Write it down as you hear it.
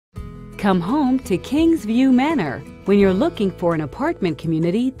Come home to Kingsview Manor when you're looking for an apartment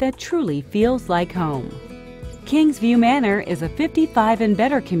community that truly feels like home. Kingsview Manor is a 55 and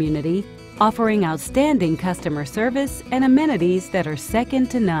better community offering outstanding customer service and amenities that are second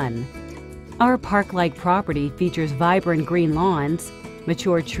to none. Our park-like property features vibrant green lawns,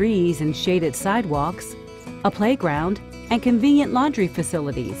 mature trees and shaded sidewalks, a playground, and convenient laundry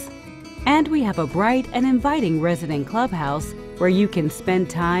facilities. And we have a bright and inviting resident clubhouse where you can spend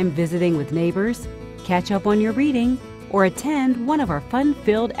time visiting with neighbors, catch up on your reading, or attend one of our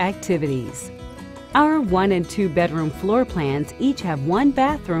fun-filled activities. Our 1 and 2 bedroom floor plans each have 1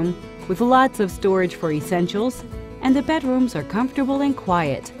 bathroom with lots of storage for essentials, and the bedrooms are comfortable and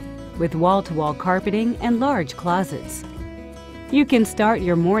quiet, with wall-to-wall carpeting and large closets. You can start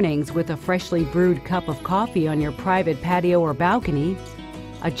your mornings with a freshly brewed cup of coffee on your private patio or balcony.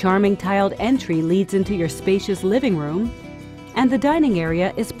 A charming tiled entry leads into your spacious living room, and the dining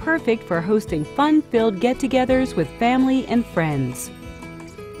area is perfect for hosting fun-filled get-togethers with family and friends.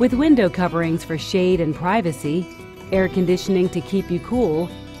 With window coverings for shade and privacy, air conditioning to keep you cool,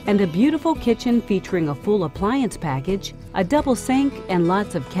 and a beautiful kitchen featuring a full appliance package, a double sink, and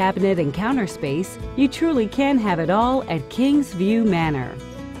lots of cabinet and counter space, you truly can have it all at Kingsview Manor.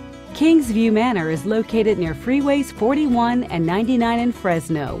 Kingsview Manor is located near Freeways 41 and 99 in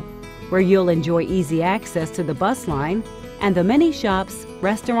Fresno, where you'll enjoy easy access to the bus line and the many shops,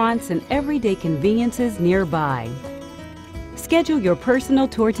 restaurants, and everyday conveniences nearby. Schedule your personal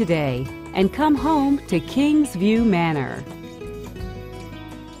tour today and come home to Kingsview Manor.